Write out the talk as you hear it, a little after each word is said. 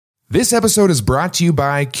This episode is brought to you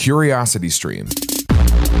by CuriosityStream.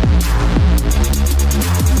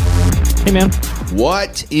 Hey, man.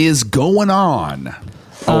 What is going on?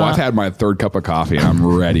 I've had my third cup of coffee and I'm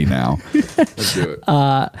ready now. Let's do it.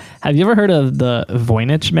 Have you ever heard of the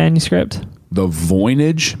Voynich Manuscript? The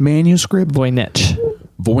Voynich Manuscript? Voynich.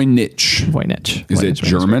 Is it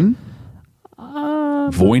German?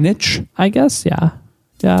 Voynich? I guess, yeah.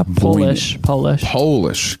 Yeah, Polish.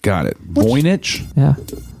 Got it. Voynich? Yeah.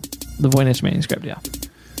 The Voynich Manuscript, yeah.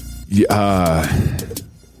 I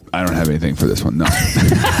don't have anything for this one, no.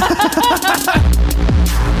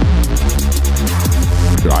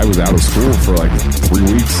 I was out of school for like 3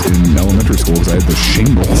 weeks in elementary school because I had the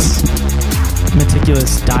shingles.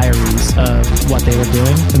 Meticulous diaries of what they were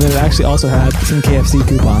doing. And then it actually also had some KFC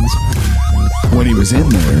coupons. When he was in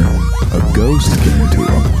there, a ghost came to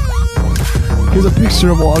him. Here's a picture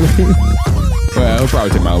of Walgreens. Well, I'll probably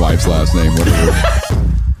take my wife's last name, whatever.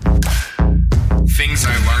 Things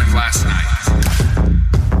I learned last night.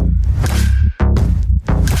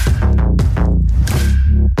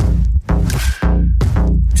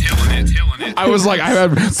 I was like, I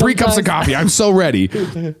had 3 cups of coffee. I'm so ready.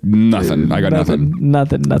 Nothing. I got nothing.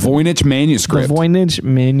 Nothing. Voynich Manuscript. The Voynich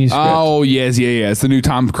Manuscript. Oh, yes. It's the new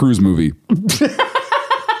Tom Cruise movie.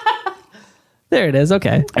 There it is.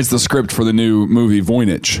 Okay. It's the script for the new movie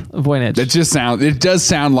Voynich. It does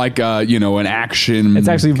sound like, an action. It's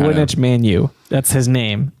actually Voynich Manu. That's his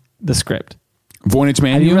name, the script. Voynich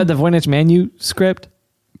Manu? Have you read the Voynich Manuscript?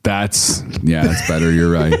 That's better. You're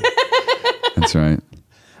right. That's right.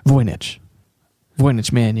 Voynich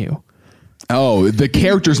Manu. Oh, the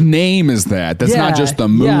character's name is that. That's not just the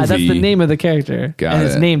movie. Yeah, that's the name of the character. And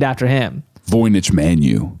it's named after him. Voynich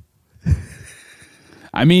Manu.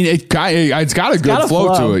 I mean, it's got a good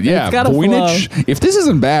flow to it. Yeah, Voynich. Flow. If this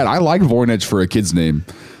isn't bad, I like Voynich for a kid's name.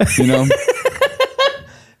 You know?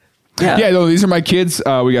 Yeah, no, these are my kids.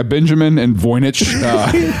 We got Benjamin and Voynich.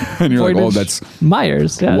 And you're Voynich like, oh, that's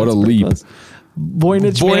Myers. Yeah, what a leap. Close.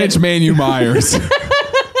 Voynich Manu Myers.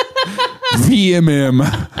 VMM.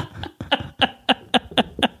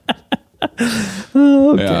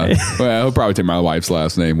 Okay. Yeah. Well, I'll probably take my wife's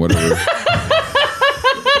last name, whatever.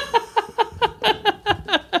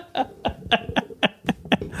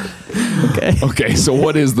 Okay, so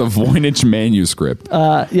what is the Voynich Manuscript?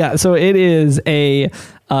 So it is a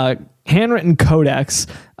handwritten codex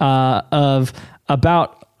of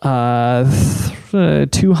about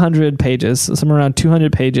 200 pages, somewhere around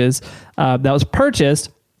 200 pages, that was purchased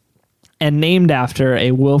and named after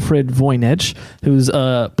a Wilfrid Voynich, who's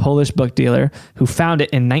a Polish book dealer who found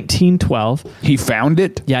it in 1912. He found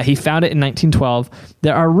it? Yeah, he found it in 1912.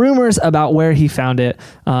 There are rumors about where he found it.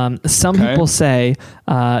 Some people say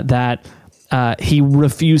that he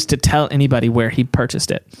refused to tell anybody where he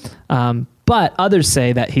purchased it. But others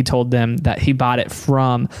say that he told them that he bought it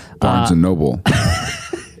from Barnes and Noble.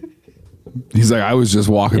 He's like, I was just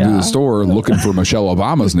walking through the store looking for Michelle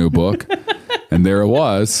Obama's new book, and there it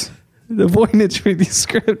was. The Voynich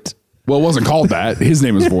Manuscript. Well, it wasn't called that. His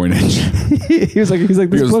name was Voynich. He was like,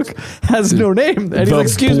 this book has no name. And he's like,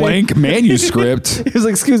 excuse me. Blank manuscript. He was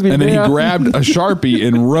like, excuse me. And then he grabbed a Sharpie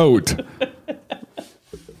and wrote.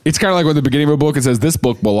 It's kind of like when the beginning of a book, it says, this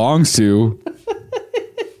book belongs to.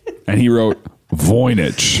 And he wrote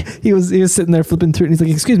Voynich. He was sitting there flipping through it, and he's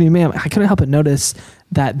like, excuse me, ma'am, I couldn't help but notice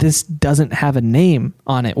that this doesn't have a name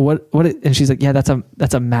on it. And she's like, yeah, that's a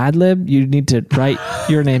Mad Lib. You need to write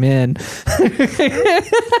your name in.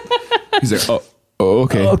 He's like, oh,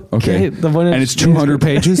 okay. And it's 200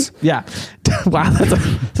 pages? Yeah. Wow,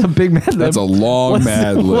 that's a big Mad Lib. That's a long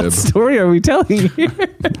Mad Lib. What story are we telling here?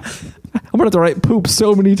 I'm going to have to write poop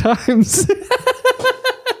so many times.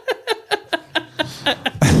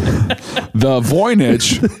 The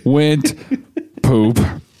Voynich went poop.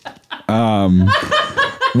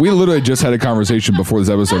 We literally just had a conversation before this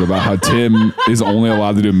episode about how Tim is only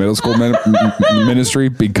allowed to do middle school ministry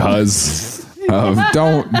because of,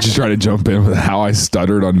 don't just try to jump in with how I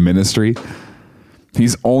stuttered on ministry.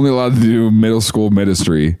 He's only allowed to do middle school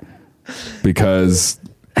ministry because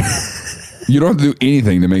you don't have to do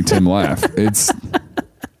anything to make Tim laugh.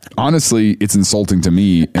 Honestly, it's insulting to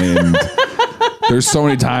me, and there's so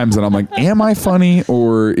many times that I'm like, am I funny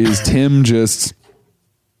or is Tim just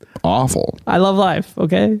awful? I love life,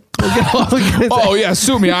 okay? Oh, yeah,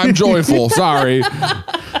 sue me. I'm joyful. Sorry. And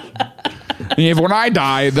if when I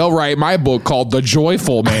die, they'll write my book called The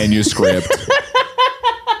Joyful Manuscript,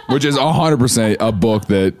 which is 100% a book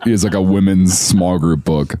that is like a women's small group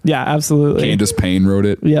book. Yeah, absolutely. Candace Payne wrote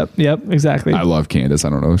it. Yep, exactly. I love Candace. I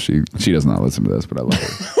don't know. She does not listen to this, but I love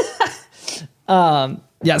her.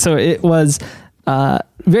 Yeah, so it was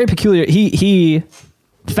very peculiar. He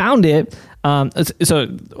found it. So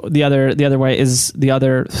the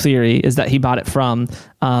other theory is that he bought it from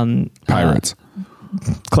Pirates.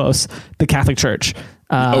 Close, the Catholic Church.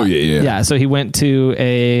 Yeah. So he went to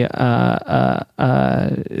a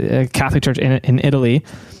Catholic church in Italy,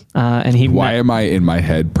 and he. Why am I in my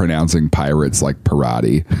head pronouncing pirates like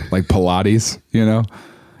parati, like Pilates? You know,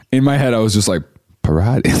 in my head I was just like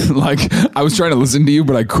Pilates. Like I was trying to listen to you,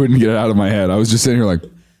 but I couldn't get it out of my head. I was just sitting here like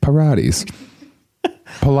Pilates,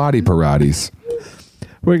 Pilates.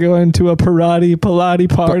 We're going to a Pilates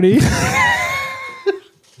party.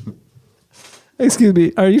 Excuse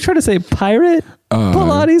me. Are you trying to say pirate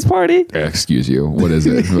Pilates party? Excuse you. What is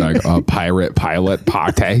it? Like a pirate pilot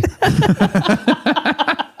party?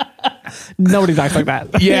 Nobody talks like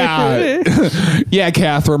that. Yeah. Yeah,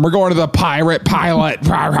 Catherine. We're going to the pirate pilot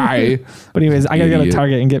party. But anyways, I got to go to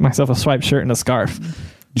Target and get myself a swipe shirt and a scarf.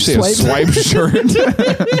 You say a swipe shirt?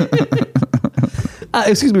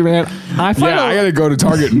 Excuse me, man. I got to go to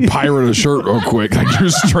Target and pirate a shirt real quick. Like you're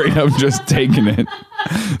straight up just taking it.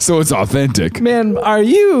 So it's authentic. Man, are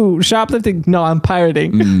you shoplifting? No, I'm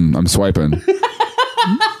pirating. I'm swiping.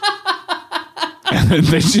 And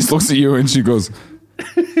then she just looks at you and she goes,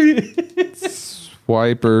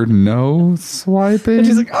 swiper, no swiping. And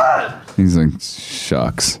she's like, ah. He's like,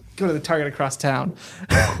 shucks. Go to the Target across town.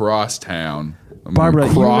 Across town. I'm Barbara,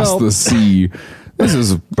 across the sea. This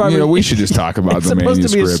is, Barbara, we should just talk about the manuscript.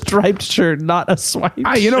 It's supposed to be a striped shirt, not a swipe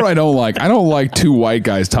shirt. You know what I don't like? I don't like two white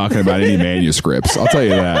guys talking about any manuscripts. I'll tell you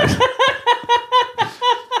that.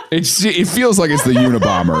 It feels like it's the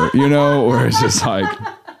Unabomber, you know, where it's just like.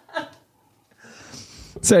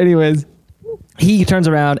 So anyways, he turns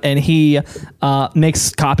around and he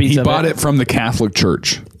makes copies of it. He bought it from the Catholic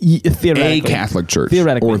Church. Theoretically. A Catholic Church.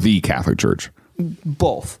 Theoretically. Or the Catholic Church.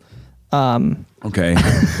 Both. Okay.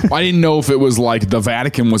 Well, I didn't know if it was like the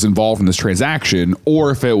Vatican was involved in this transaction or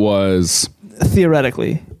if it was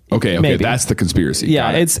theoretically. Okay. Maybe. That's the conspiracy.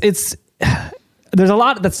 Yeah. It's there's a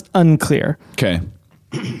lot that's unclear. Okay.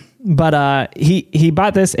 But he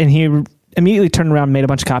bought this and he immediately turned around, made a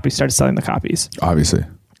bunch of copies, started selling the copies. Obviously.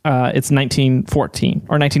 It's 1914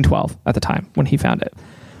 or 1912 at the time when he found it.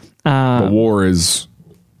 The war is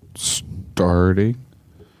starting.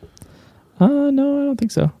 No, I don't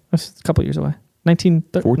think so. That's a couple years away. 19?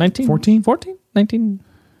 We're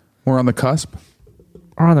on the cusp.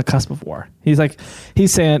 We're on the cusp of war. He's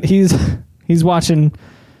saying he's watching.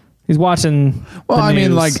 Well, I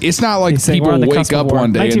mean, like it's not like people wake up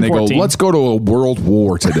one day and they go, "Let's go to a world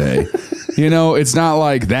war today." You know, it's not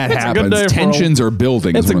like that happens. Tensions are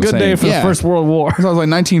building. It's a good day for the First World War. So I was like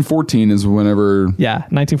 1914 is whenever. Yeah,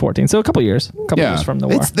 1914. So a couple years from the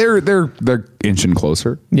war. They're inching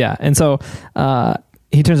closer. Yeah, and so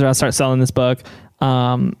he turns around, starts selling this book.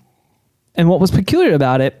 And what was peculiar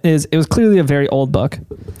about it is it was clearly a very old book.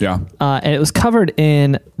 Yeah, and it was covered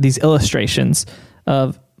in these illustrations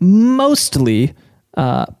of mostly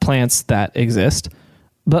plants that exist,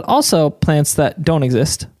 but also plants that don't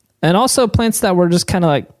exist. And also plants that were just kind of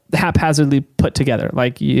like haphazardly put together,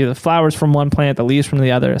 like the flowers from one plant, the leaves from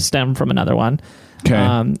the other, a stem from another one. Okay.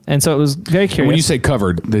 And so it was very curious. When you say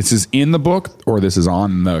covered, this is in the book or this is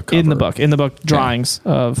on the cover? In the book, drawings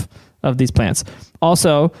of these plants.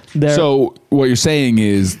 Also, so what you're saying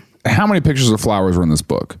is how many pictures of flowers were in this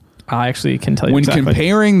book? I actually can tell you when exactly.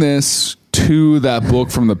 Comparing this to that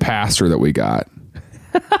book from the pastor that we got,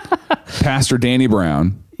 Pastor Danny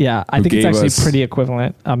Brown. Yeah, I think it's actually pretty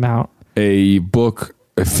equivalent amount. A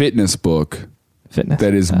fitness book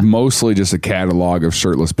that is mostly just a catalog of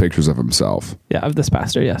shirtless pictures of himself. Yeah, of this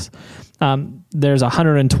pastor, yes. There's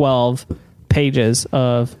 112 pages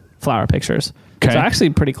of flower pictures. Okay. So actually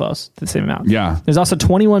pretty close to the same amount. Yeah. There's also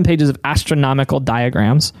 21 pages of astronomical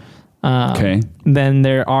diagrams. Okay. Then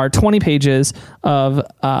there are 20 pages of...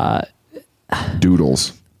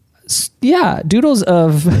 doodles. Yeah, doodles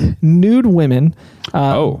of nude women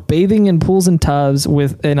bathing in pools and tubs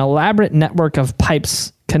with an elaborate network of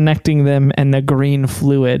pipes connecting them and the green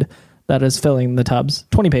fluid that is filling the tubs.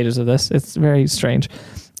 20 pages of this. It's very strange.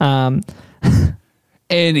 And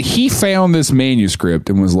he found this manuscript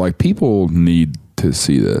and was like, people need to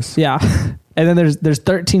see this. Yeah. And then there's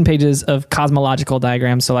 13 pages of cosmological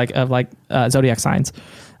diagrams, so like zodiac signs.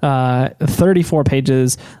 34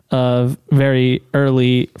 pages of very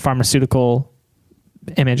early pharmaceutical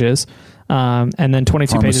images, and then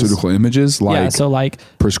 22 pharmaceutical images, like so like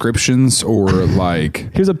prescriptions or like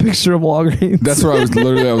here's a picture of Walgreens. That's what I was like,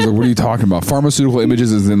 what are you talking about? Pharmaceutical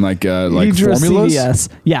images is in like formulas. CVS.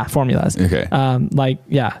 Yeah, formulas. Okay.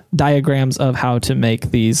 Diagrams of how to make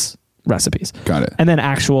these recipes. Got it. And then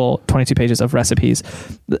actual 22 pages of recipes.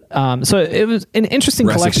 So it was an interesting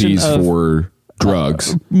collection of for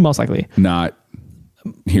drugs. Most likely. Not,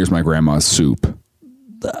 here's my grandma's soup.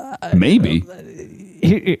 Maybe.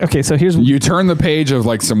 Okay, so here's... You turn the page of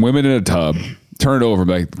like some women in a tub, turn it over,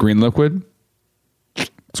 like green liquid.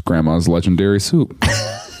 It's grandma's legendary soup.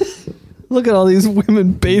 Look at all these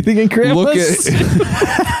women bathing in grandma's soup.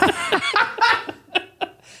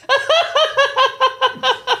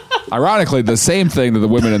 Ironically, the same thing that the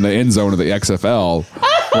women in the end zone of the XFL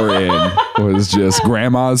were in was just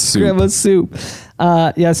grandma's soup. Grandma's soup.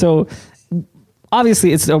 Yeah, so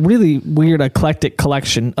obviously it's a really weird eclectic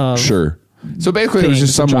collection of... Sure. So basically it was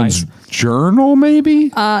just things someone's journal, maybe?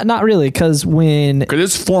 Not really, because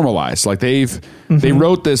it's formalized. Like they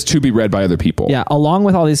wrote this to be read by other people. Yeah, along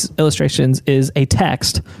with all these illustrations is a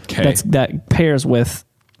text that pairs with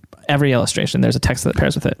every illustration. There's a text that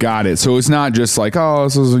pairs with it. Got it. So it's not just like, oh,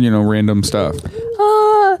 this is, random stuff.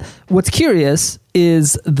 What's curious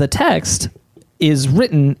is the text is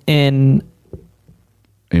written in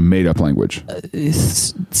a made-up language.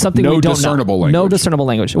 Something we don't discernible know. language. No discernible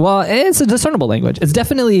language. Well, it's a discernible language. It's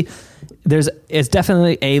definitely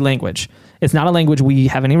a language. It's not a language we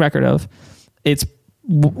have any record of.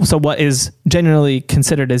 So what is generally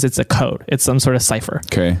considered is it's a code. It's some sort of cipher.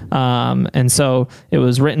 Okay. And so it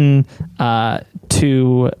was written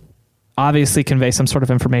to obviously convey some sort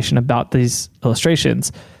of information about these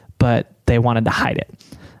illustrations, but they wanted to hide it.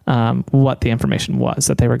 What the information was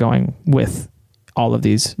that they were going with all of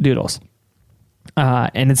these doodles.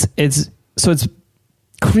 And it's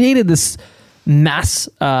created this mass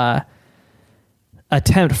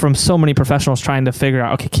attempt from so many professionals trying to figure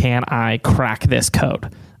out, okay, can I crack this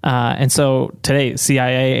code? And so today,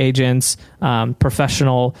 CIA agents,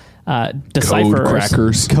 professional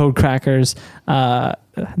decipherers, code crackers, that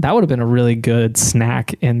would have been a really good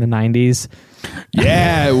snack in the 90s.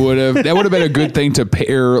 Yeah, it would have. That would have been a good thing to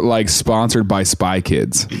pair, like sponsored by Spy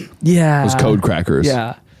Kids. Yeah, those code crackers.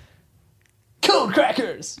 Yeah, code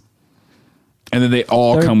crackers. And then they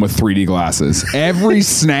all come with 3D glasses. Every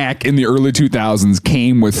snack in the early 2000s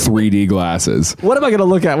came with 3D glasses. What am I going to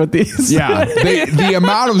look at with these? Yeah, the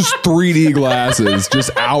amount of 3D glasses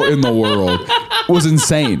just out in the world was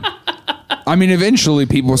insane. I mean, eventually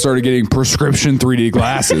people started getting prescription 3D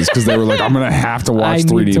glasses because they were like, I'm going to have to watch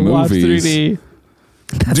 3D movies. Watch 3D.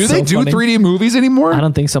 Do they do 3D movies anymore? I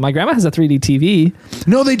don't think so. My grandma has a 3D TV.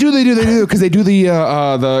 No, they do because they do the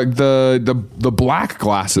black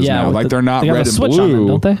glasses now. Like they're not red and blue, on them,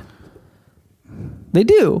 don't they? They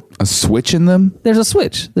do. A switch in them? There's a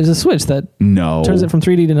switch. There's a switch that turns it from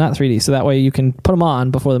 3D to not 3D. So that way you can put them on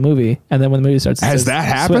before the movie, and then when the movie starts, has that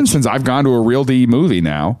happened since I've gone to a real D movie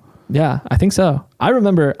now? Yeah, I think so. I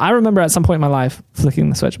remember at some point in my life flicking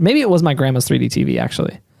the switch. Maybe it was my grandma's 3D TV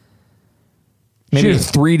actually. Maybe she had a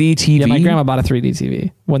 3D TV. Yeah, my grandma bought a 3D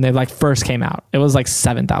TV when they first came out. It was like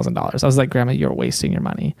 $7,000. I was like, Grandma, you're wasting your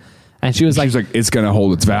money. And she was like, it's going to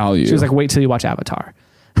hold its value. She was like, wait till you watch Avatar.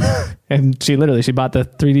 And she bought the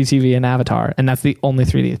 3D TV in Avatar, and that's the only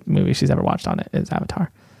 3D movie she's ever watched on it is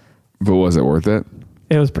Avatar. But was it worth it?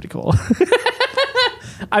 It was pretty cool.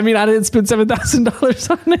 I mean, I didn't spend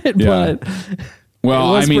 $7,000 on it, but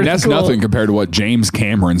well, I mean, that's cool. Nothing compared to what James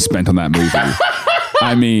Cameron spent on that movie.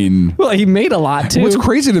 I mean, well, he made a lot too. What's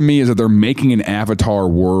crazy to me is that they're making an Avatar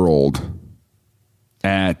world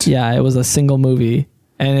it was a single movie,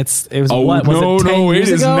 and it was it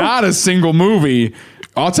is not a single movie.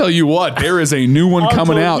 I'll tell you what, there is a new one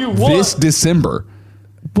coming out this December.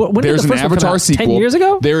 There's an Avatar sequel. 10 years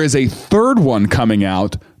ago? There is a third one coming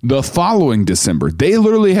out the following December. They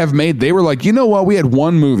literally they were like, you know what? We had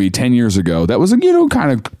one movie 10 years ago that was,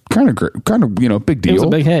 kind of, big deal. It was a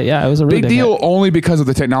big hit. Yeah, it was a really big deal only because of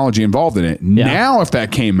the technology involved in it. Yeah. Now, if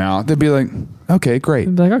that came out, they'd be like, okay, great.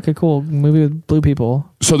 They'd be like, okay, cool. Movie with blue people.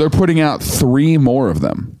 So they're putting out 3 more of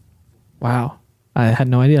them. Wow. I had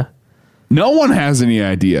no idea. No one has any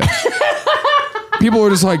idea. People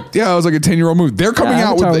were just like, yeah, it was like a 10-year-old movie. They're coming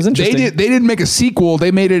out with it. They didn't make a sequel.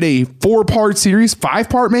 They made it a 4-part series,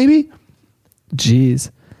 5-part maybe.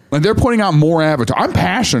 Jeez. And they're putting out more Avatar. I'm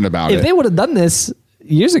passionate about it. If they would have done this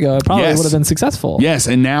years ago, it probably would have been successful. Yes,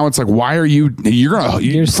 and now it's like, why are you?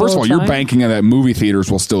 First of all, you're banking on that movie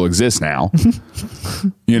theaters will still exist now.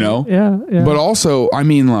 Yeah. But also, I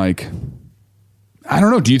mean, like, I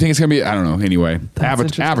don't know. Do you think it's gonna be? I don't know. Anyway,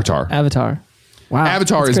 Avatar. Wow.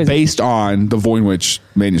 Avatar is based on the Voynich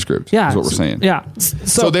Manuscript. Yeah. Is what we're saying. Yeah.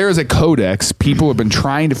 So there is a codex. People have been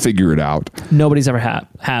trying to figure it out. Nobody's ever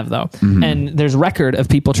have though. Mm-hmm. And there's record of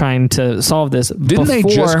people trying to solve this. Didn't they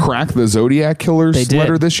just crack the Zodiac Killer's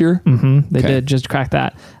letter this year? Mm-hmm. They did just crack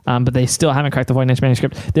that. But they still haven't cracked the Voynich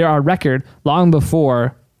Manuscript. There are record long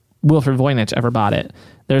before Wilfred Voynich ever bought it.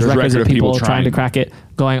 There's records of people trying to crack it,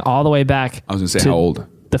 going all the way back. I was going to say how old?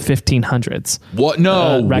 The 1500s. What?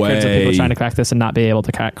 No way. Records of people trying to crack this and not be able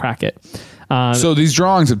to crack it. So these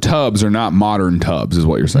drawings of tubs are not modern tubs, is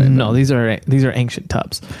what you're saying? No, these are ancient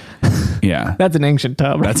tubs. Yeah, that's an ancient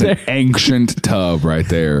tub. That's an ancient tub right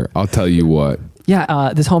there. I'll tell you what.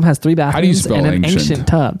 Yeah, this home has 3 bathrooms. How do you spell and an ancient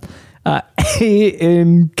tub?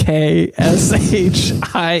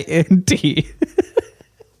 ANKSHINT.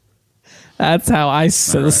 That's how I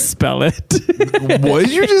spell it. What did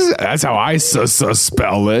you just? That's how I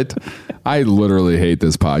spell it. I literally hate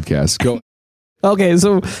this podcast. Go. Okay,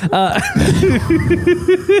 so I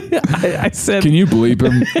said, can you bleep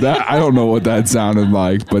him? I don't know what that sounded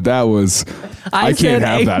like, but that was. I can't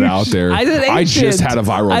have that out there. I just had a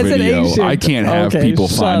viral video. I can't have people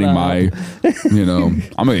finding my. I'm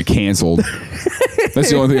gonna get canceled. That's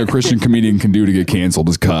the only thing a Christian comedian can do to get canceled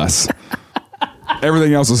is cuss.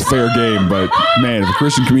 Everything else is fair game, but man, if a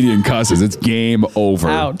Christian comedian cusses, it's game over.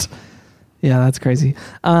 Out. Yeah, that's crazy.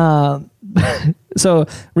 So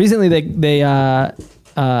recently they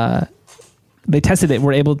tested it.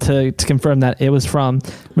 Were able to confirm that it was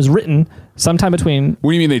written sometime between.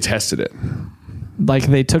 What do you mean they tested it? Like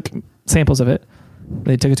they took samples of it.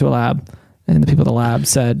 They took it to a lab. And the people at the lab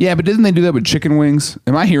said... Yeah, but didn't they do that with chicken wings?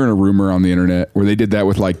 Am I hearing a rumor on the internet where they did that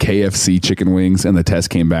with like KFC chicken wings and the test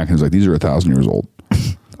came back and it was like, these are 1,000 years old?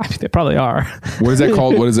 I mean, they probably are. What is that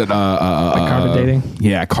called? What is it? Carbon dating?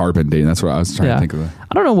 Yeah, carbon dating. That's what I was trying to think of.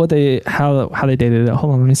 I don't know how they dated it.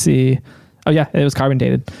 Hold on, let me see. Oh yeah, it was carbon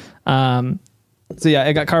dated. So yeah,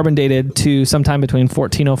 it got carbon dated to sometime between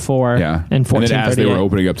 1404 and 1438. And then as they were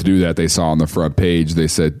opening up to do that, they saw on the front page, it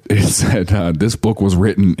said this book was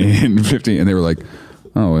written in 15, and they were like,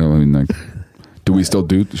 oh, well, I mean, like, should we still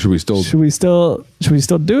do it? Should we still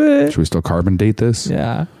carbon date this?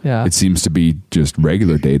 Yeah. It seems to be just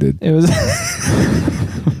regular dated. It was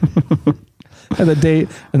had the date,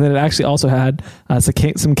 and then it actually also had some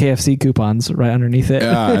KFC coupons right underneath it.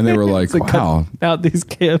 Yeah, and they were like, wow. Out these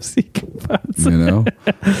KFC coupons.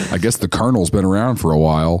 I guess the kernel's been around for a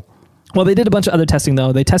while. Well, they did a bunch of other testing,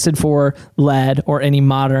 though. They tested for lead or any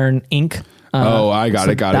modern ink. I got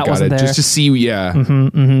it. Just to see, yeah.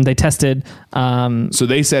 They tested. So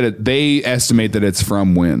they said they estimate that it's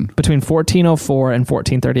from when? Between 1404 and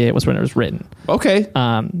 1438 was when it was written. Okay.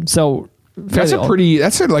 So... That's a pretty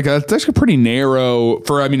narrow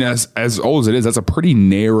for, I mean, as old as it is, that's a pretty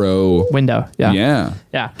narrow window. Yeah.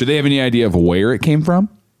 Do they have any idea of where it came from?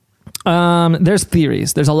 There's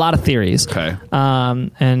theories. There's a lot of theories. Okay.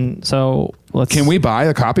 And so can we buy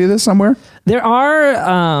a copy of this somewhere? There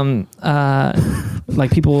are,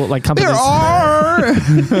 like people, like companies. There are.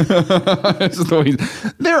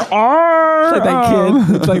 There are.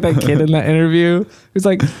 It's like that kid in that interview. He's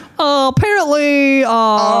like, apparently, we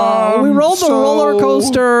rolled the roller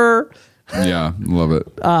coaster. Yeah, love it.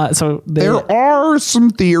 So there are some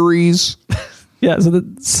theories. Yeah. So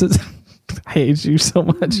I hate you so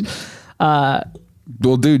much.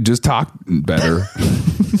 Well, dude, just talk better.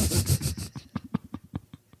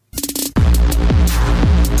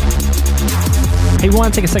 Hey, we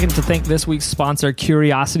want to take a second to thank this week's sponsor,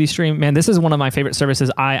 CuriosityStream. Man, this is one of my favorite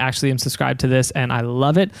services. I actually am subscribed to this, and I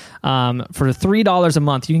love it. For $3 a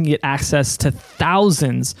month, you can get access to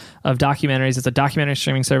thousands of documentaries. It's a documentary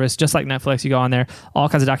streaming service, just like Netflix. You go on there, all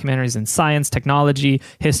kinds of documentaries in science, technology,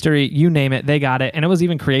 history, you name it, they got it. And it was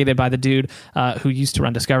even created by the dude who used to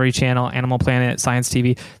run Discovery Channel, Animal Planet, Science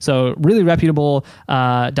TV. So really reputable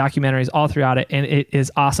documentaries all throughout it, and it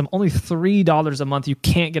is awesome. Only $3 a month. You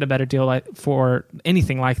can't get a better deal for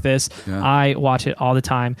anything like this. Yeah. I watch it all the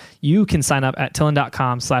time. You can sign up at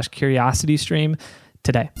tillin.com/curiositystream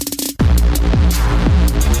today.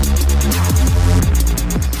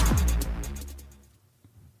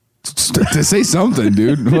 To say something,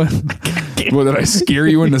 dude. What, did I scare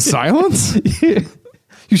you into silence? You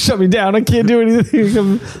shut me down. I can't do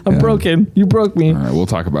anything. I'm broken. You broke me. All right, we'll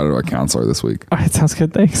talk about it with our counselor this week. All right, sounds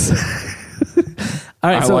good. Thanks. All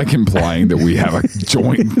right, I like implying that we have a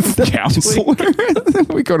joint counselor.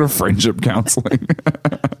 We go to friendship counseling.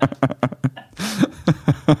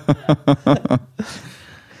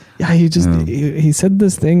 Yeah, he said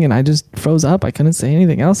this thing and I just froze up. I couldn't say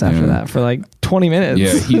anything else after that for like 20 minutes.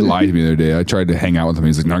 Yeah, he lied to me the other day. I tried to hang out with him.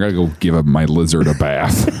 He's like, no, I got to go give my lizard a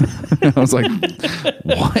bath. I was like,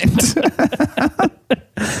 what?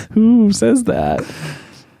 Who says that?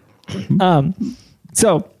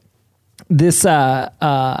 So this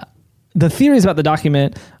the theories about the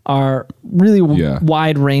document are really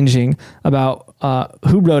wide ranging about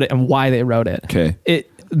who wrote it and why they wrote it. Okay.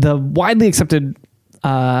 The widely accepted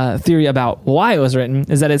theory about why it was written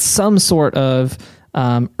is that it's some sort of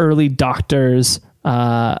early doctor's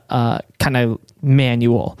kind of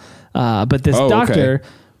manual. But this doctor,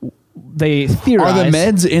 they theorize. Are the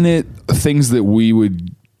meds in it things that we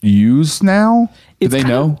would use now? Do they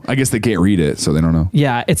know? I guess they can't read it, so they don't know.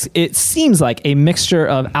 Yeah, it seems like a mixture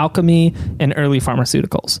of alchemy and early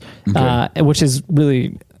pharmaceuticals, which is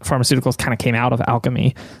really, pharmaceuticals kind of came out of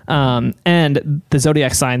alchemy. And the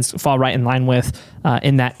zodiac signs fall right in line with,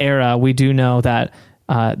 in that era, we do know that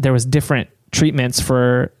there was different treatments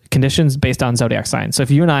for conditions based on zodiac signs. So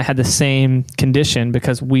if you and I had the same condition,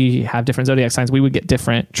 because we have different zodiac signs, we would get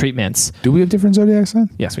different treatments. Do we have different zodiac signs?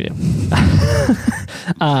 Yes, we do.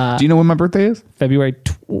 Do you know when my birthday is? February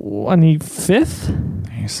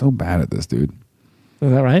 25th. You're so bad at this, dude.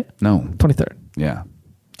 Is that right? No. 23rd. Yeah.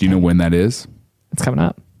 Do you know when that is? It's coming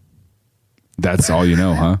up. That's all you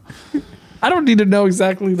know, huh? I don't need to know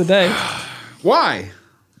exactly the day. Why?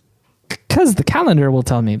 Because the calendar will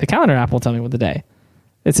tell me. The calendar app will tell me what the day.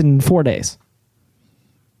 It's in 4 days.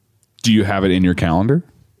 Do you have it in your calendar?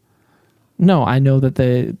 No, I know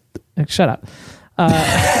that shut up.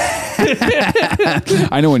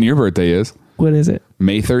 I know when your birthday is. What is it?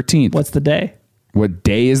 May 13th. What's the day? What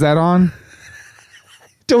day is that on?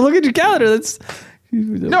 Don't look at your calendar.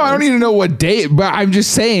 No, I don't need to know what day, but I'm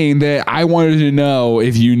just saying that I wanted to know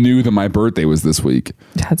if you knew that my birthday was this week.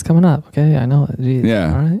 Yeah, it's coming up. Okay, I know it. Jeez.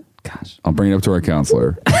 Yeah. All right. Gosh. I'll bring it up to our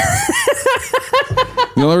counselor.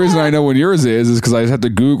 The only reason I know when yours is because I just have to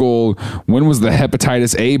Google when was the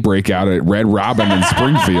hepatitis A breakout at Red Robin in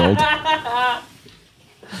Springfield.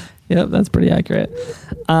 Yep, that's pretty accurate.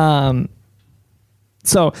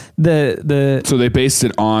 So so they based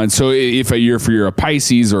it on, so if you're a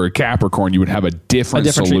Pisces or a Capricorn, you would have a different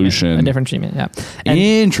solution. A different treatment, yeah.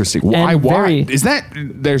 Interesting. Why is that?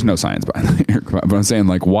 There's no science behind it, but I'm saying,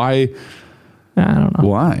 like, why? I don't know.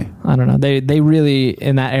 Why? I don't know. They really,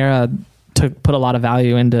 in that era, put a lot of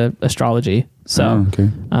value into astrology. So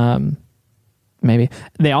maybe.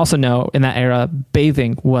 They also know in that era,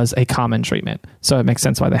 bathing was a common treatment. So it makes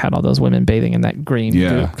sense why they had all those women bathing in that green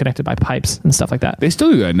group connected by pipes and stuff like that. They still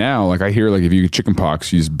do that now. Like, I hear, like, if you get chicken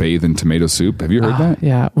pox, you just bathe in tomato soup. Have you heard that?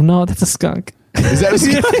 Yeah. Well, no, that's a skunk. Is that a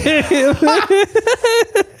skunk?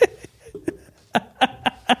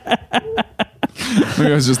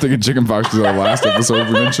 Maybe I was just thinking chicken pox because of the last episode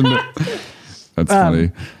we mentioned it. That's funny.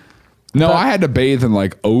 No, I had to bathe in,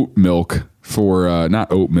 like, oat milk for,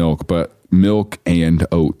 not oat milk, but milk and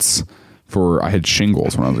oats I had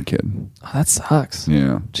shingles when I was a kid. Oh, that sucks.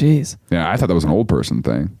 Yeah. Jeez. Yeah, I thought that was an old person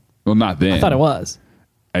thing. Well, not then. I thought it was.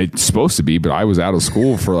 It's supposed to be, but I was out of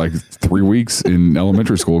school for like 3 weeks in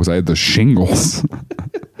elementary school because I had the shingles.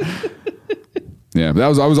 Yeah, but I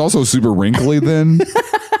was also super wrinkly then.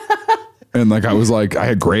 And like I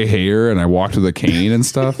had gray hair and I walked with a cane and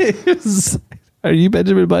stuff. Are you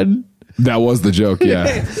Benjamin Button? That was the joke,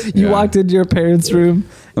 yeah. You walked into your parents' room.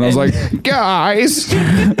 And I was like, guys,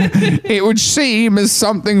 it would seem as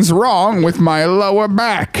something's wrong with my lower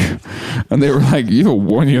back. And they were like,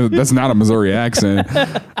 that's not a Missouri accent.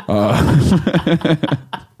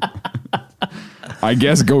 I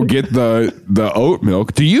guess go get the oat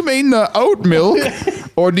milk. Do you mean the oat milk?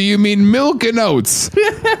 Or do you mean milk and oats?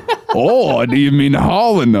 Or do you mean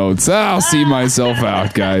Hall and Oats? I'll see myself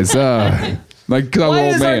out, guys. Like, why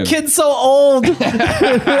is our kid so old?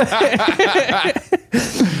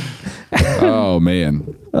 Oh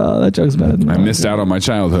man! Oh, that joke's better than I missed out on my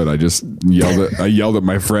childhood. I just yelled at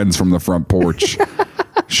my friends from the front porch,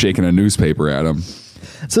 shaking a newspaper at them.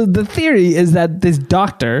 So the theory is that this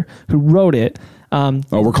doctor who wrote it.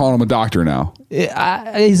 We're calling him a doctor now.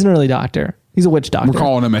 He's an early doctor. He's a witch doctor. We're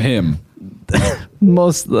calling him a him.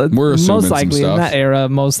 Most likely in that era,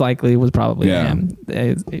 most likely was probably him,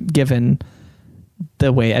 given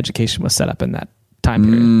the way education was set up in that time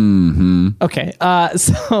period. Mm-hmm. Okay,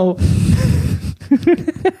 so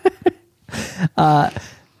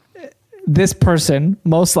this person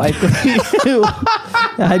most likely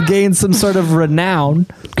had gained some sort of renown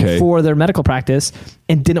for their medical practice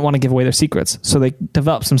and didn't want to give away their secrets, so they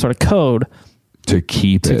developed some sort of code to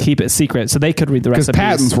keep it secret, so they could read the recipes. Because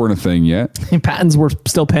patents weren't a thing yet. Patents were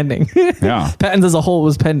still pending. Yeah, patents as a whole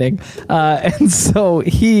was pending, and so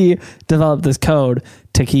he developed this code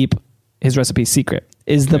to keep his recipe secret.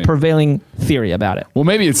 Is the prevailing theory about it? Well,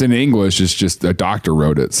 maybe it's in English. It's just a doctor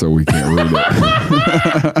wrote it, so we can't read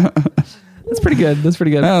it. That's pretty good.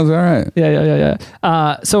 That was all right. Yeah.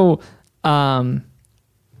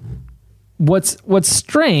 What's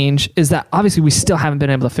strange is that obviously we still haven't been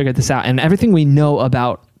able to figure this out, and everything we know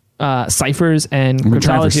about ciphers and we've been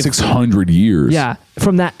trying for 600 years. Yeah,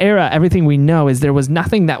 from that era, everything we know is there was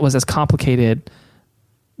nothing that was as complicated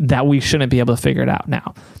that we shouldn't be able to figure it out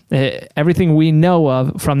now. Everything we know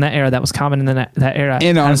of from that era that was common in that era.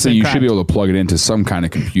 And honestly, you cracked. should be able to plug it into some kind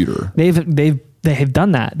of computer. They've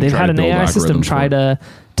done that. They've had an AI system try to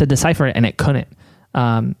decipher it, and it couldn't.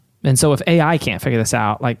 And so if AI can't figure this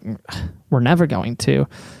out, like, we're never going to.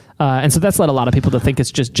 And so that's led a lot of people to think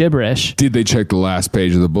it's just gibberish. Did they check the last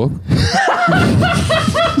page of the book?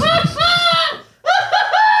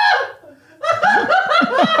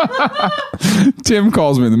 Tim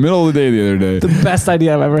calls me in the middle of the day the other day. The best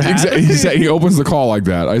idea I've ever had. He opens the call like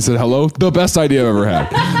that. I said, hello? The best idea I've ever had.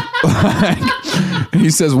 He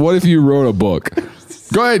says, what if you wrote a book?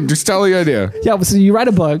 Go ahead, just tell the idea. Yeah, so you write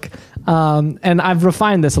a book, and I've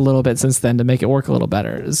refined this a little bit since then to make it work a little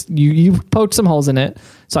better. You poked some holes in it,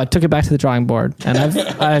 so I took it back to the drawing board, and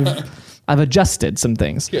I've adjusted some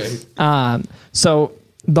things. Okay. So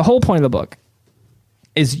the whole point of the book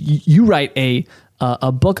is you write a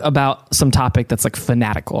book about some topic that's like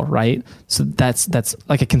fanatical, right? So that's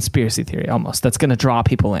like a conspiracy theory almost. That's going to draw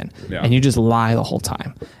people in, and you just lie the whole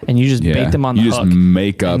time, and you just bait them on the hook. You just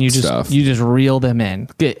make up stuff. You just reel them in,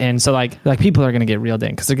 and so like people are going to get reeled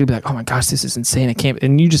in because they're going to be like, oh my gosh, this is insane. It can't.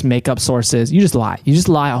 And you just make up sources. You just lie. You just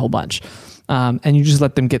lie a whole bunch, and you just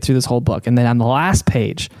let them get through this whole book, and then on the last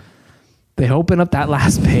page, they open up that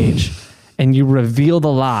last page, and you reveal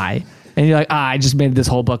the lie. And you're like, I just made this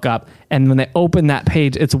whole book up. And when they open that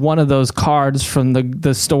page, it's one of those cards from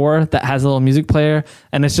the store that has a little music player.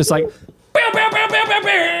 And it's just like, bow, bow, bow, bow, bow,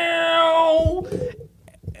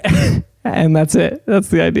 bow. And that's it. That's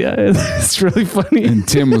the idea. It's really funny. And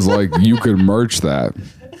Tim was like, you could merch that.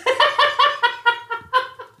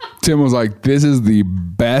 Tim was like, this is the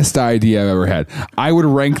best idea I've ever had. I would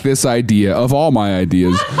rank this idea of all my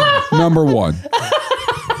ideas number 1.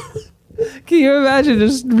 Can you imagine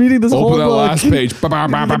just reading this whole book? Open that last page.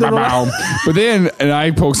 But then, and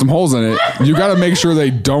I poke some holes in it, you got to make sure they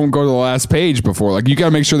don't go to the last page before. Like, you got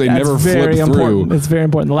to make sure they never flip through. It's very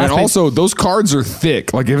important. And also, those cards are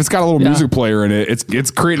thick. Like, if it's got a little music player in it,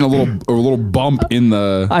 it's creating a little bump in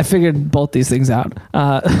the... I figured both these things out.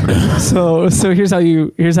 So here's how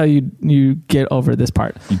you get over this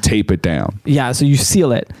part. You tape it down. Yeah, so you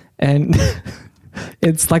seal it. And...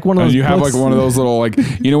 It's like one of those. And you have books. like one of those little, like,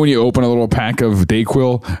 you know when you open a little pack of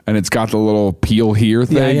Dayquil and it's got the little peel here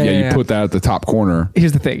thing? You put that at the top corner.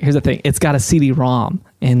 Here's the thing. It's got a CD-ROM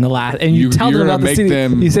in the last, and you tell them about the CD.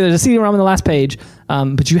 You say there's a CD-ROM in the last page,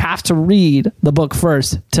 but you have to read the book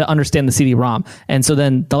first to understand the CD-ROM. And so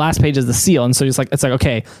then the last page is the seal, and so it's like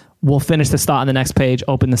okay, we'll finish this thought on the next page.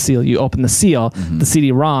 Open the seal. You open the seal. The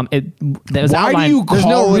CD-ROM. Why do you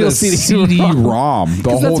call it a CD-ROM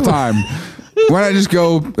the whole time? Why not just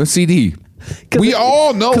go a CD? We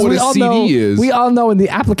all know what a CD is. We all know in the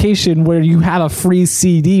application where you have a free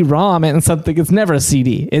CD-ROM and something, it's never a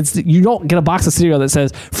CD. You don't get a box of cereal that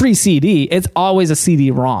says free CD. It's always a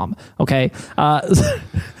CD-ROM. Okay.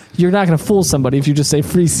 You're not going to fool somebody if you just say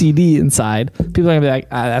free CD inside. People are going to be like,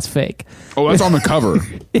 that's fake. Oh, that's on the cover.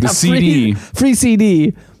 The CD. Free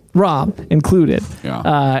CD. ROM included. Yeah.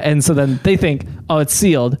 And so then they think, oh, it's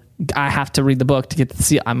sealed. I have to read the book to get the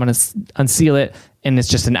seal. I'm going to unseal it. And it's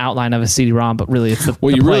just an outline of a CD-ROM, but really it's the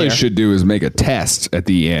What you player. really should do is make a test at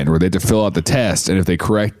the end where they have to fill out the test. And if they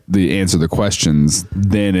answer the questions,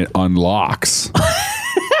 then it unlocks.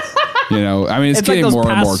 You know, I mean, it's getting like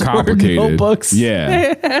more and more complicated. Notebooks.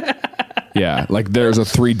 Yeah. Yeah. Like there's a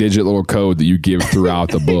 3-digit little code that you give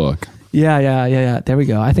throughout the book. Yeah. There we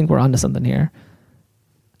go. I think we're onto something here.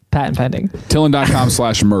 Patent pending.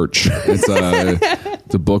 Tillin.com/merch.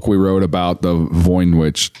 It's a book we wrote about the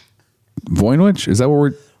Voynich. Voynich? Is that what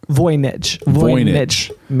we're...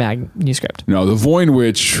 Voynich Manuscript. No, the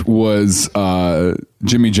Voynich was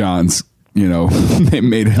Jimmy John's, they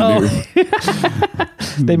made a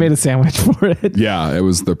They made a sandwich for it. Yeah, it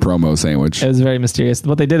was the promo sandwich. It was very mysterious.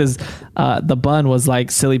 What they did is the bun was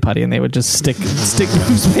like silly putty, and they would just stick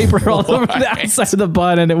newspaper all over the outside of the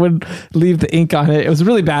bun, and it would leave the ink on it. It was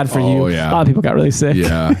really bad for you. Yeah. A lot of people got really sick.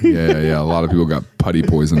 Yeah. A lot of people got putty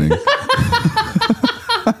poisoning.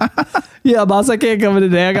 Yeah, boss, I can't come in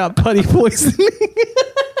today. I got putty poisoning.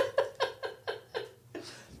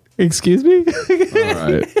 Excuse me? All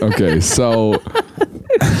right. Okay. So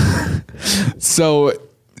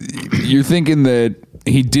you're thinking that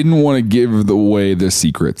he didn't want to give away the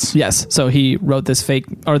secrets. Yes. So he wrote this fake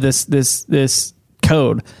or this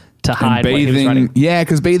code to hide what he was writing. Yeah,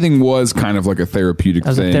 because bathing was kind of like a therapeutic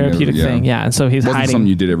thing. It was a therapeutic thing, yeah. And so he's hiding. Something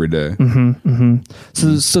you did every day.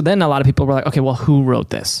 So then a lot of people were like, okay, well, who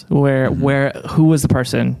wrote this? Who was the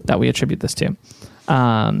person that we attribute this to?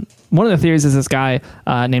 One of the theories is this guy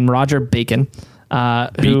named Roger Bacon.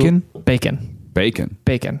 Bacon.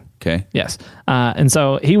 Bacon. Okay. Yes. And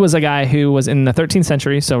so he was a guy who was in the 13th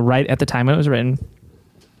century, so right at the time it was written.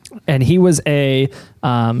 And he was a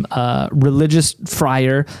religious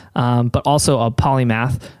friar, but also a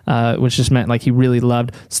polymath, which just meant like he really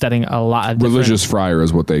loved studying a lot of different... Religious friar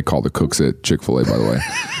is what they call the cooks at Chick-fil-A, by the way.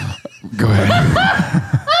 Go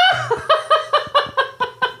ahead.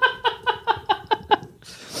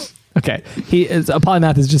 Okay. A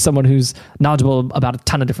polymath is just someone who's knowledgeable about a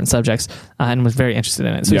ton of different subjects and was very interested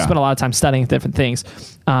in it. So he spent a lot of time studying different things.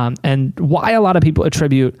 And why a lot of people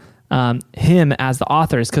attribute him as the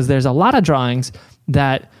author is because there's a lot of drawings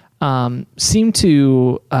that seem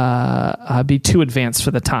to be too advanced for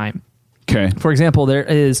the time. Okay. For example, there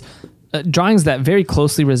is drawings that very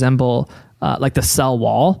closely resemble like the cell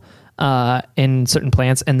wall in certain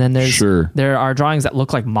plants, and then there are drawings that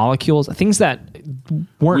look like molecules, things that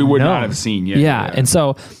we would not have seen yet. Yeah, and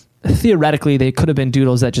so theoretically, they could have been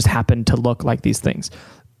doodles that just happened to look like these things.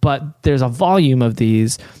 But there's a volume of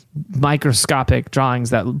these microscopic drawings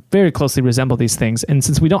that very closely resemble these things, and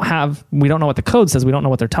since we don't know what the code says, we don't know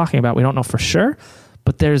what they're talking about, we don't know for sure.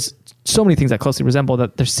 But there's so many things that closely resemble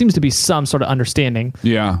that there seems to be some sort of understanding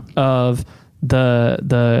of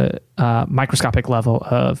the microscopic level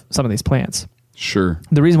of some of these plants. Sure.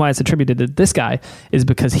 The reason why it's attributed to this guy is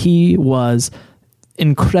because he was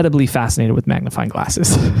incredibly fascinated with magnifying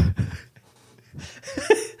glasses.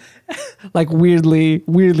 Like weirdly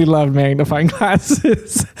loved magnifying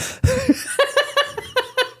glasses.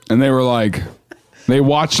 And they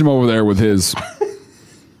watched him over there with his...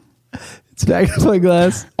 magnifying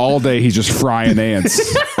glass. All day he's just frying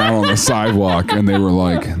ants out on the sidewalk, and they were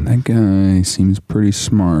like, that guy seems pretty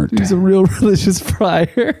smart. He's a real religious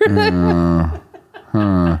friar.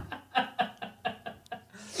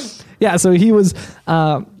 Yeah, so he was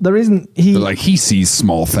the reason They're like, he sees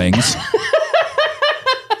small things.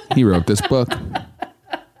 He wrote this book.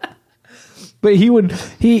 But he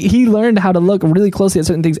learned how to look really closely at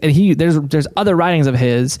certain things, and there's other writings of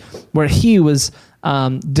his where he was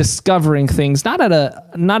discovering things not at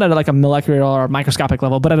like a molecular or microscopic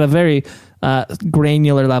level, but at a very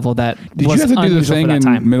granular level that Did was you have to do the thing in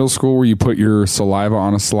time. middle school where you put your saliva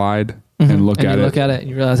on a slide and look at it? Look at it and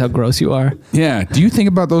you realize how gross you are. Yeah. Do you think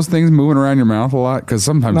about those things moving around your mouth a lot? Because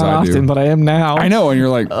sometimes Not I often, do. but I am now. I know, and you're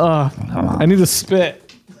like, I need to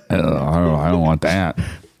spit. I don't want that.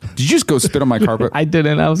 Did you just go spit on my carpet? I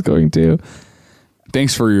didn't. I was going to.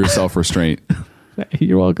 Thanks for your self-restraint.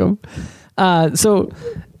 You're welcome. Proud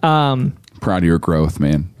of your growth,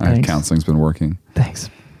 man. Counseling's been working. Thanks.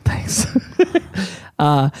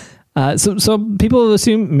 So people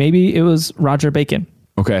assume maybe it was Roger Bacon.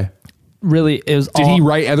 Okay. Really, it was. Did he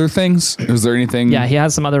write other things? Was there anything? Yeah, he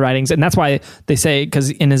has some other writings, and that's why they say,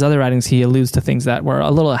 because in his other writings he alludes to things that were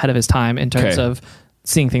a little ahead of his time in terms of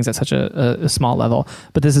seeing things at such a small level.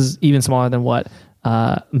 But this is even smaller than what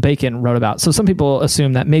Bacon wrote about. So some people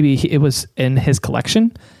assume that maybe it was in his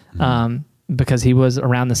collection because he was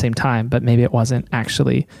around the same time, but maybe it wasn't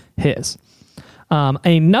actually his.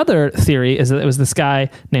 Another theory is that it was this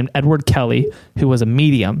guy named Edward Kelly, who was a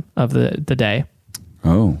medium of the day.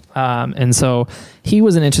 Oh. And so he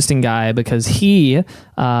was an interesting guy because he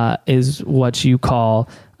is what you call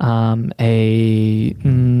a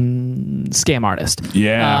scam artist.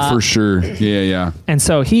 Yeah, for sure. Yeah. And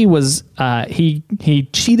so he was he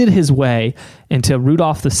cheated his way into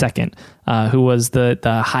Rudolph II, who was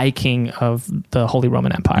the high king of the Holy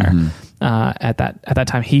Roman Empire. At that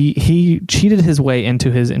time, he cheated his way into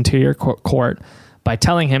his interior court by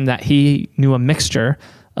telling him that he knew a mixture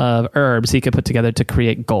of herbs he could put together to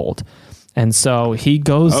create gold. And so he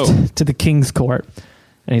goes to the king's court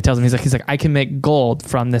and he tells him, he's like, I can make gold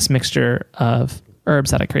from this mixture of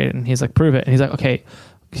herbs that I created. And he's like, prove it. And he's like, okay,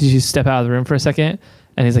 could you step out of the room for a second?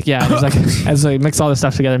 And he's like, yeah. And he's like, as they mix all this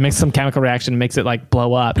stuff together, makes some chemical reaction, makes it like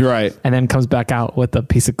blow up. Right. And then comes back out with a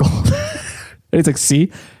piece of gold. And he's like, see?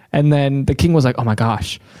 And then the king was like, oh my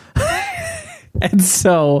gosh. And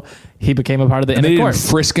so he became a part of the inner court. They didn't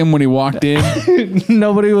frisk him when he walked in.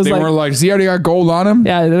 Nobody was they were like, "Does he already got gold on him?"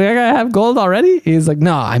 Yeah, they gotta have gold already. He's like,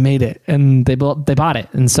 "No, I made it," and they bought it,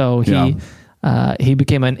 and so he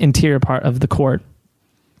became an interior part of the court.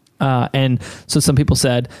 And so some people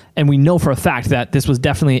said, and we know for a fact that this was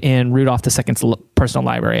definitely in Rudolph II's personal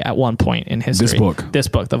library at one point in history. This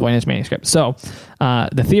book, the Voynich Manuscript. So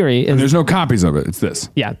the theory is... And there's no copies of it. It's this.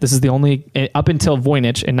 Yeah, this is the only... Up until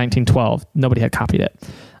Voynich in 1912, nobody had copied it.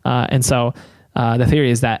 And so the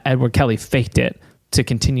theory is that Edward Kelly faked it to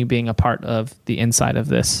continue being a part of the inside of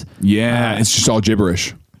this. Yeah, it's just all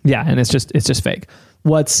gibberish. Yeah, and it's just fake.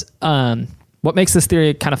 What makes this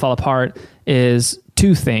theory kind of fall apart is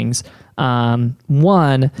two things.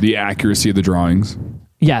 One, the accuracy of the drawings.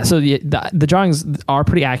 Yeah, so the drawings are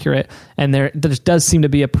pretty accurate, and there does seem to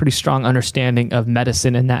be a pretty strong understanding of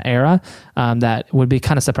medicine in that era. That would be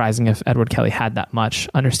kind of surprising if Edward Kelly had that much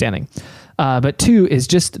understanding. But 2 is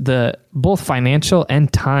just the both financial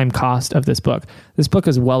and time cost of this book. This book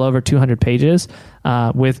is well over 200 pages.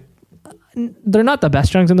 They're not the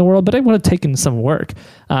best drawings in the world, but it would have taken some work,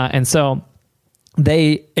 and so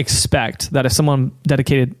they expect that if someone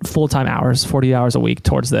dedicated full-time hours, 40 hours a week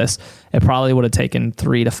towards this, it probably would have taken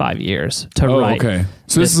 3 to 5 years to write. Okay.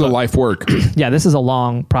 So this is a life work. Yeah, this is a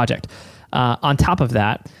long project. On top of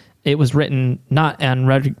that, it was written not on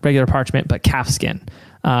regular parchment, but calfskin,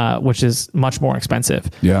 which is much more expensive.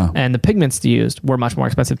 Yeah. And the pigments used were much more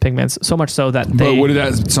expensive pigments, so much so that But would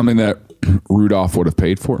that something that Rudolph would have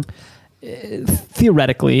paid for?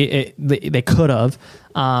 Theoretically, they could have.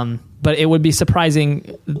 But it would be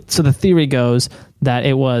surprising. So the theory goes that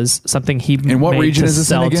it was something he in what made region to is this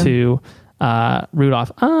sell in again? to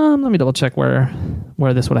Rudolph. Let me double check where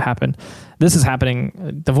this would have happened. This is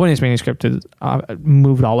happening. The Voynich Manuscript is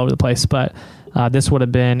moved all over the place, but this would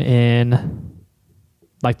have been in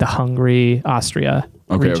like the Hungary, Austria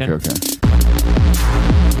region. Okay.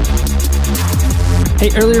 Hey,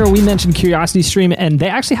 earlier we mentioned Curiosity Stream, and they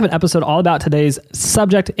actually have an episode all about today's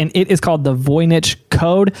subject, and it is called The Voynich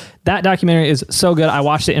Code. That documentary is so good. I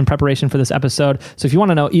watched it in preparation for this episode. So if you want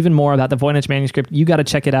to know even more about the Voynich Manuscript, you got to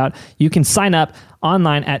check it out. You can sign up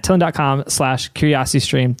online at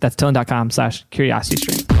tillin.com/curiositystream. That's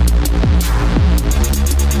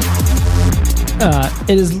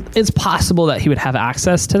tillin.com/curiositystream. It's possible that he would have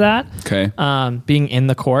access to that. Okay. Being in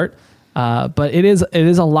the court. But it is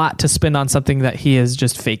a lot to spend on something that he is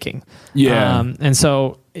just faking. Yeah. And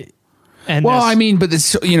so, I mean, but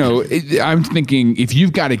this, I'm thinking if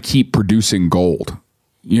you've got to keep producing gold,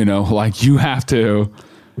 like you have to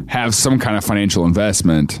have some kind of financial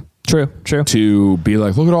investment. True. To be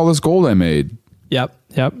like, look at all this gold I made. Yep.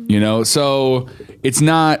 So it's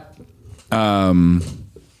not,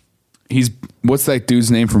 what's that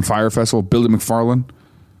dude's name from Fire Festival? Billy McFarlane.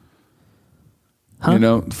 Huh?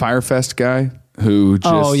 Firefest guy who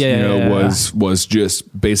just was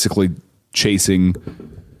just basically chasing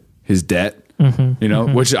his debt.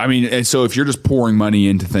 Which I mean, and so if you're just pouring money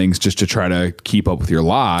into things just to try to keep up with your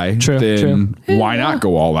lie, then why not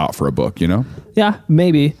go all out for a book? Yeah,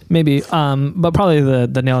 maybe. But probably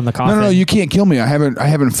the nail in the coffin. No, you can't kill me. I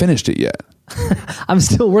haven't finished it yet. I'm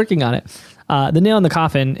still working on it. The nail in the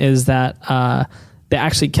coffin is that they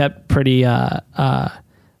actually kept pretty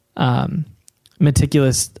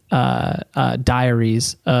meticulous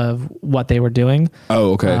diaries of what they were doing.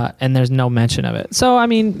 Oh, okay. And there's no mention of it. So I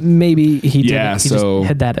mean, maybe he did. He just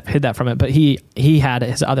hid that from it. But he had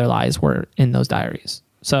his other lies were in those diaries.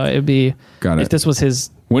 So it'd be if this was his.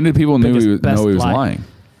 When did people know he was lying?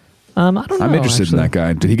 I don't know. I'm interested in that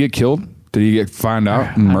guy. Did he get killed? Did he get found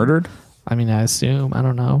out and murdered? I mean, I assume. I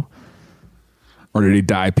don't know. Or did he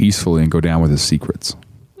die peacefully and go down with his secrets?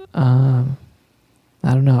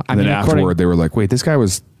 I don't know. And then afterward, they were like, wait, this guy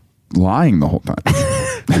was lying the whole time.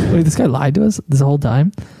 Wait, this guy lied to us this whole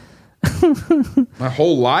time? My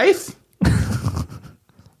whole life?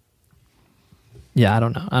 Yeah, I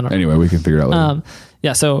don't know. Anyway, we can figure it out later.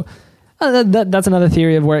 Yeah, so that's another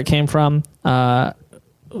theory of where it came from.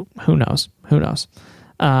 Who knows?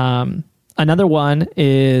 Another one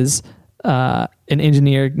is an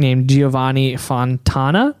engineer named Giovanni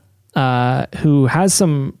Fontana, who has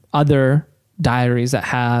some other diaries that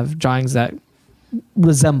have drawings that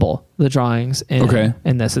resemble the drawings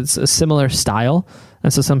in this. It's a similar style.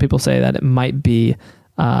 And so some people say that it might be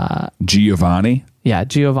Giovanni? Yeah,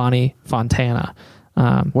 Giovanni Fontana.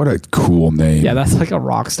 What a cool name. Yeah, that's like a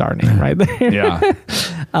rock star name right there. Yeah.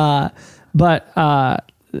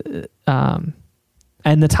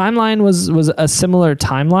 And the timeline was a similar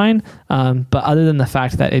timeline, but other than the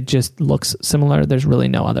fact that it just looks similar, there's really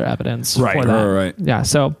no other evidence for that. Right. Yeah,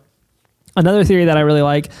 so another theory that I really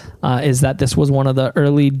like is that this was one of the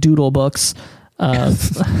early doodle books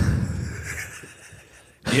of...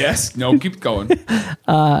 Yes. No, keep going.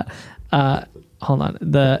 Hold on.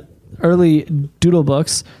 The early doodle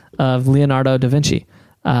books of Leonardo da Vinci.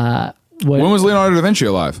 When was Leonardo da Vinci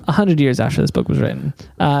alive? 100 years after this book was written.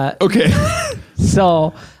 Okay.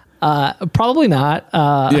 So, probably not.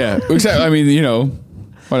 Yeah. Exactly. I mean,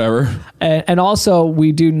 whatever. And also,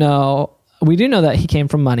 we do know that he came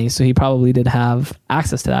from money, so he probably did have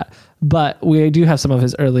access to that. But we do have some of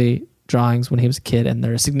his early drawings when he was a kid, and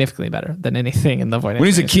they're significantly better than anything in the Voynich. When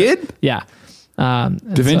he's a kid? Yeah. Da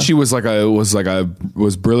Vinci was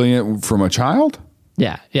brilliant from a child?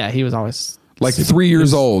 Yeah. He was always like 3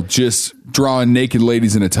 years old, just drawing naked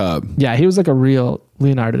ladies in a tub. Yeah, he was like a real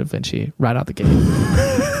Leonardo da Vinci right out the gate.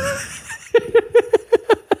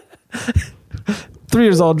 3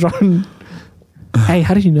 years old, drawing. Hey,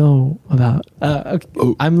 how did you know about? Okay.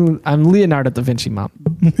 Oh. I'm Leonardo da Vinci, Mom.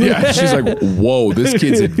 Yeah, she's like, whoa, this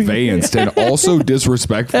kid's advanced and also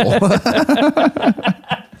disrespectful.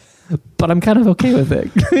 But I'm kind of okay with it.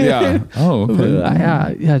 Yeah. Oh,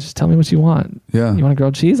 okay. Yeah. Just tell me what you want. Yeah. You want a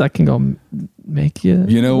grilled cheese? I can go make you.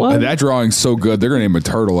 You know, one. that drawing's so good. They're gonna name a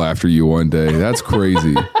turtle after you one day. That's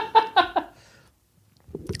crazy.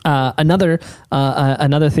 Another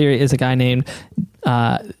theory is a guy named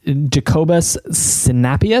Jacobus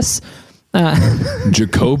Sinapius.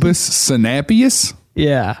 Jacobus Sinapius?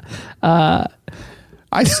 Yeah.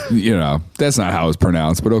 That's not how it's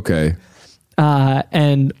pronounced, but okay.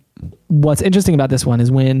 And what's interesting about this one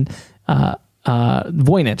is when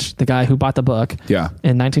Voynich, the guy who bought the book in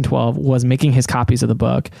 1912, was making his copies of the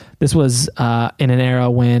book. This was in an era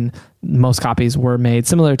when most copies were made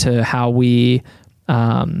similar to how we...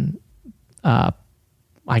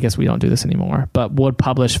 I guess we don't do this anymore, but would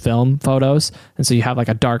publish film photos. And so you have like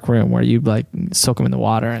a dark room where you like soak them in the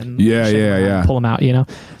water and pull them out,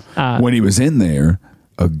 when he was in there,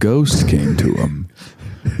 a ghost came to him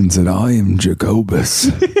and said, I am Jacobus.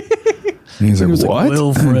 And he's like, what? Like,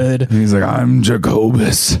 Wilfred. And he's like, I'm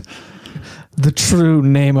Jacobus. The true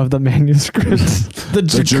name of the manuscript. the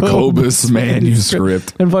Jacobus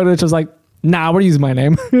manuscript. And Voynich was like, nah, we're using my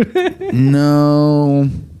name. No.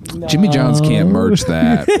 Jimmy John's can't merch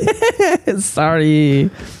that. Sorry.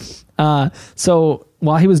 So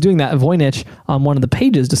while he was doing that, Voynich on one of the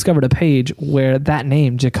pages discovered a page where that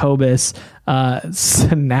name, Jacobus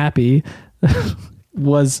Sinapi,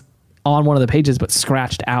 was on one of the pages but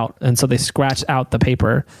scratched out. And so they scratched out the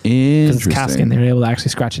paper because it's calfskin. They were able to actually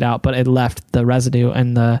scratch it out, but it left the residue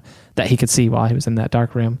and that he could see while he was in that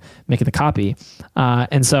dark room making the copy.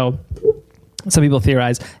 And so some people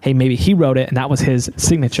theorize, hey, maybe he wrote it and that was his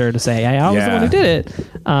signature to say, hey, I was the one who did it.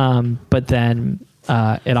 But then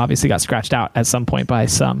it obviously got scratched out at some point by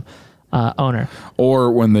some owner.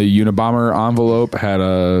 Or when the Unabomber envelope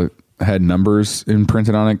had numbers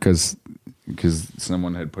imprinted on it because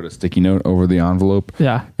someone had put a sticky note over the envelope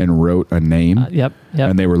and wrote a name. Yep.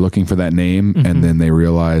 And they were looking for that name, and then they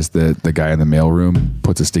realized that the guy in the mailroom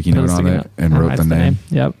puts a sticky note on it and wrote the name.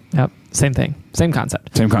 Yep. Same thing. Same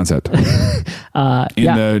concept. In the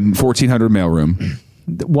 1400 mailroom.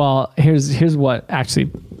 Well, here's what actually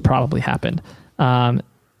probably happened.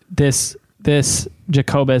 This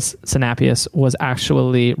Jacobus Sinapius was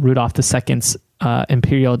actually Rudolph II's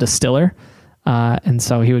imperial distiller. And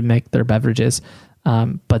so he would make their beverages.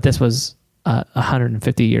 But this was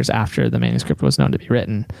 150 years after the manuscript was known to be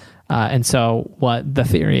written. And so what the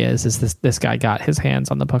theory is this guy got his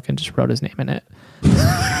hands on the book and just wrote his name in it.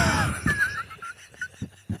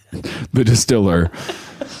 The distiller.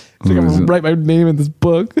 Like, I'm gonna write my name in this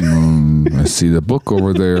book. I see the book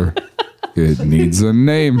over there. It needs a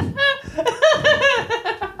name.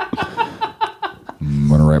 I'm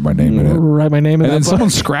going to write my name in it. And then someone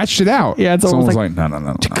scratched it out. Yeah, it's someone was like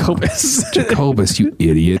no. Jacobus. Jacobus, you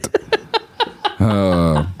idiot.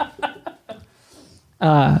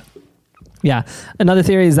 Yeah. Another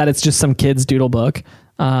theory is that it's just some kid's doodle book.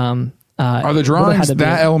 Are the drawings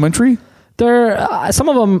that elementary? They're some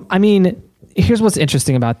of them. I mean, here's what's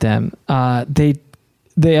interesting about them. They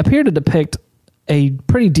appear to depict a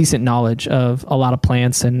pretty decent knowledge of a lot of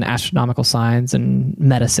plants and astronomical signs and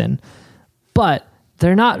medicine, but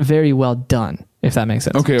they're not very well done, if that makes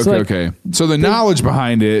sense. Okay. So the knowledge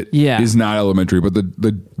behind it is not elementary, but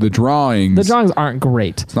the drawings... The drawings aren't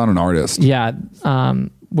great. It's not an artist. Yeah.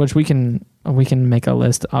 Which we can make a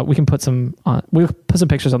list. We'll put some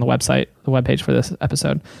pictures on the website, the webpage for this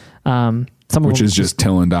episode. Which is just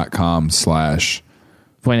Tillin.com/ Voynich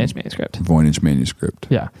Manuscript. Voynich Manuscript.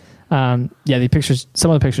 Yeah. The pictures,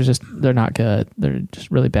 some of the pictures they're not good. They're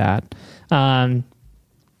just really bad.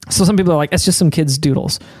 So some people are like, it's just some kids'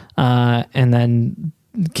 doodles. And then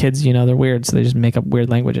kids, they're weird, so they just make up weird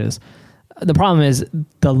languages. The problem is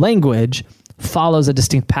the language follows a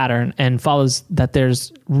distinct pattern and follows that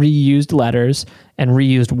there's reused letters and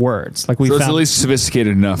reused words. Like it's at least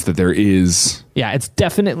sophisticated enough that there is... Yeah, it's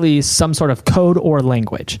definitely some sort of code or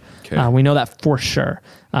language. Okay. We know that for sure.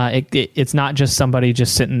 It's not just somebody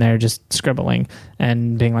just sitting there just scribbling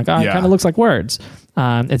and being like, it kind of looks like words.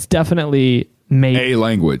 It's definitely made... A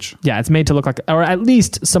language. Yeah, it's made to look like... Or at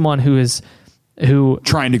least someone who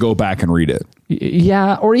trying to go back and read it.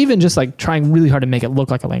 Yeah, or even just like trying really hard to make it look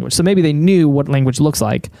like a language. So maybe they knew what language looks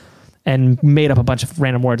like and made up a bunch of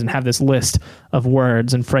random words and have this list of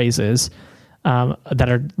words and phrases that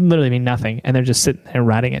are literally mean nothing, and they're just sitting there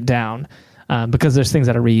writing it down. because there's things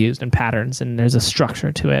that are reused and patterns, and there's a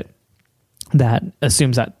structure to it that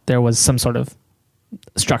assumes that there was some sort of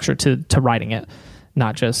structure to writing it,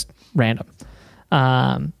 not just random.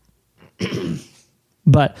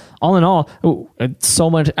 But all in all, so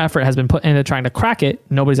much effort has been put into trying to crack it.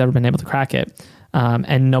 Nobody's ever been able to crack it.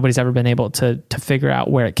 And nobody's ever been able to figure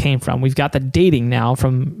out where it came from. We've got the dating now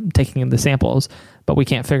from taking the samples, but we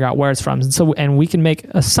can't figure out where it's from. And we can make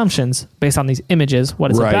assumptions based on these images,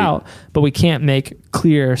 what it's about, but we can't make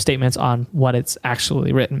clear statements on what it's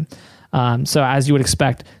actually written. So as you would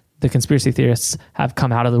expect, the conspiracy theorists have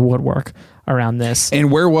come out of the woodwork around this.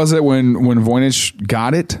 And where was it when Voynich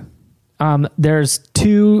got it? There's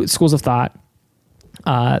two schools of thought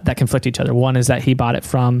that conflict each other. One is that he bought it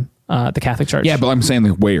from the Catholic Church. Yeah, but I'm saying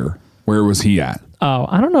like where? Where was he at? Oh,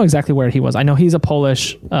 I don't know exactly where he was. I know he's a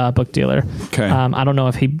Polish book dealer. Okay. I don't know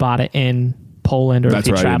if he bought it in Poland or if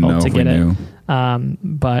he traveled to get it.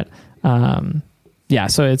 Yeah,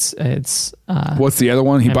 so it's what's the other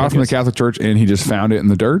one? He bought it from the Catholic Church and he just found it in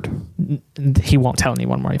the dirt? He won't tell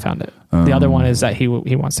anyone where he found it. The other one is that he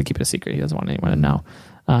wants to keep it a secret. He doesn't want anyone to know.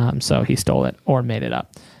 So he stole it or made it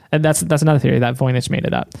up. And that's another theory, that Voynich made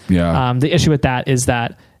it up. Yeah. The issue with that is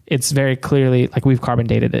that it's very clearly, like, we've carbon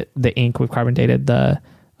dated it, the ink, we've carbon dated the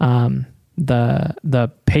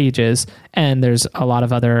pages, and there's a lot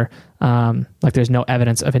of other like there's no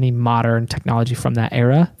evidence of any modern technology from that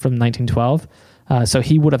era, from 1912. So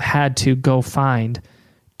he would have had to go find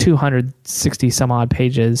 260 some odd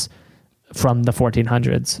pages from the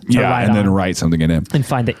 1400s. Then write something in it. And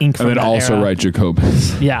find the ink from that era. And then also write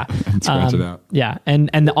Jacobus. Yeah. And scratch it out. Yeah.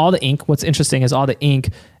 And all the ink, what's interesting is all the ink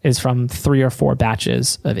is from 3 or 4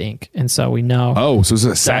 batches of ink. And so we know. Oh, so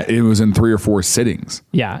it was in 3 or 4 sittings.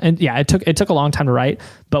 Yeah. And yeah, it took a long time to write,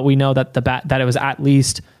 but we know that that it was at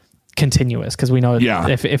least continuous, because we know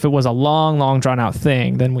if it was a long drawn out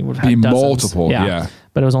thing, then we would have dozens. Multiple. Yeah.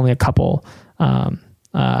 But it was only a couple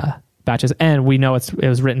batches, and we know it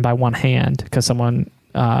was written by one hand because someone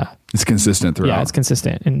it's consistent throughout. Yeah, it's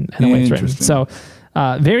consistent in the way it's written. So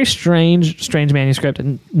very strange manuscript,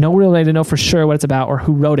 and no real way to know for sure what it's about or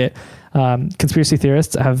who wrote it. Conspiracy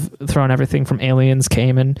theorists have thrown everything from aliens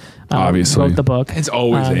came and obviously wrote the book. It's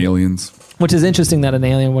always aliens, which is interesting that an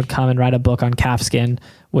alien would come and write a book on calfskin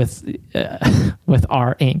with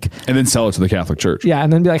our ink and then sell it to the Catholic Church. Yeah,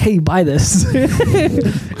 and then be like, "Hey, buy this." Be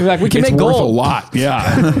like, "We can make gold." Worth a lot.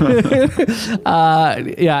 Yeah.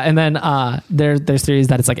 Yeah, and then there's theories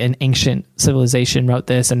that it's like an ancient civilization wrote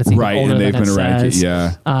this, and it's even older and they've than been it says.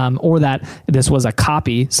 Yeah. Or that this was a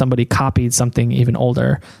copy. Somebody copied something even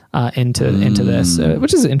older into this,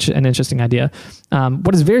 which is an interesting idea.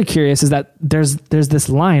 What is very curious is that there's this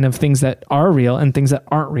line of things that are real and things that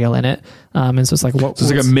aren't real in it. And so it's like what? So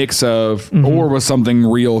it's like a mix of, or was something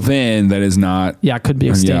real then that is not? Yeah, it could be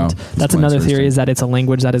extinct. That's another theory, is that it's a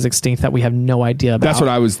language that is extinct that we have no idea about. That's what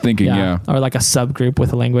I was thinking. Yeah. Or like a subgroup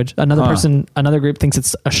with a language. Another group thinks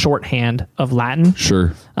it's a shorthand of Latin.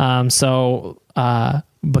 Sure. Because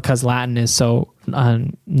Latin is so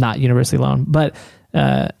not universally known, but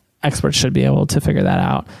experts should be able to figure that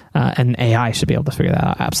out, and AI should be able to figure that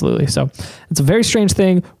out. Absolutely. So it's a very strange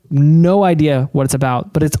thing. No idea what it's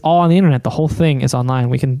about, but it's all on the internet. The whole thing is online.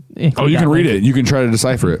 We can you can read it. You can try to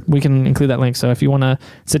decipher it. We can include that link. So if you want to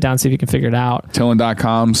sit down and see if you can figure it out,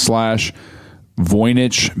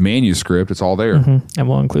 Tillin.com/Voynich Manuscript. It's all there. And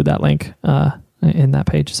we'll include that link in that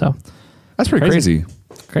page. So that's pretty crazy.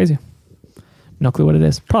 Crazy. No clue what it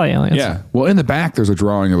is. Probably aliens. Yeah. Well, in the back, there's a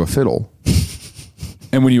drawing of a fiddle.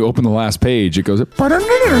 And when you open the last page, it goes...